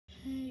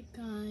Hey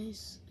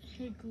guys,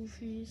 hey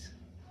goofies,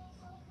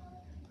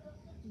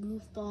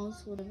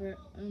 goofballs, whatever.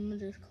 I'm gonna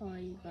just call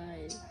you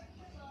guys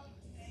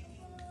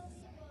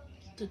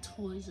the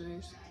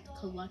toyzers, the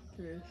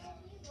collectors.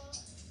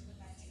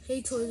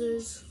 Hey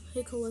toyzers,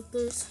 hey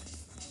collectors.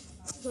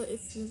 So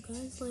if you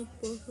guys like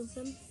both of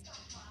them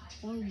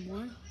or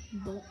more,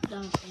 bolt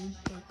down in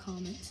the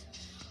comments.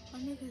 I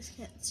know you guys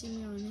can't see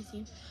me or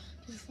anything.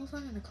 Just post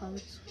down in the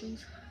comments,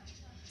 please.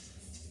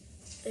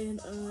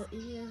 And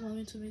if you guys want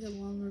me to make a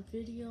longer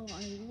video,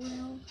 I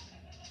will.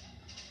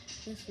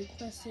 Just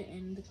request it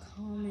in the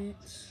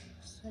comments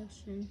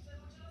section.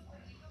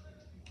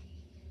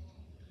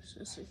 It's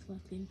just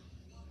reflecting.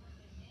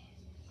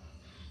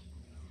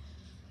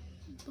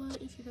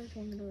 But if you guys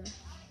want me to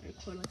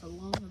record like a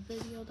longer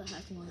video that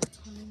has more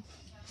time,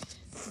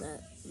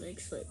 that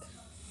makes like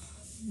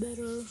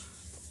better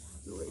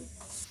way.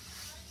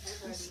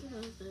 Instead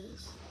of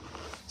this,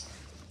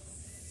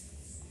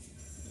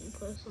 and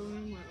plus over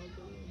in my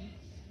other room.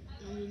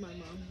 I'm in my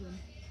mom's room.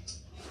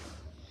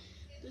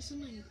 This is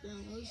my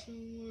grandma's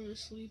room we're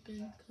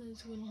sleeping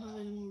because we don't have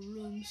any more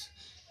rooms.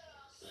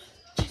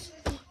 Just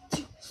want to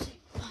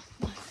sleep by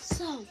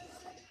myself.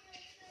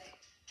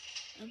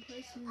 I'm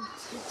placing the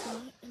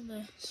TikTok in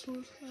the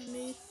source I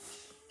made.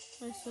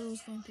 I said I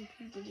was going through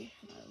puberty,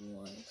 and I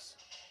was.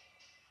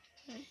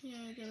 Right here,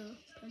 I got a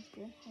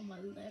pimple on my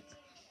lip.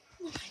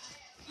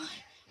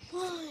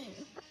 Why?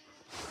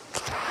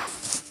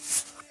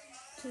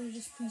 So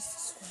just please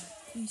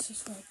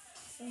subscribe.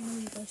 I know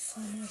you guys saw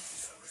my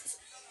shorts.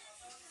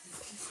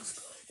 Please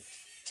subscribe.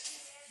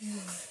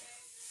 Yeah.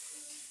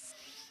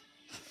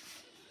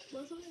 Why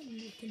am I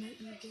looking at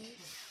you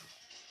guys?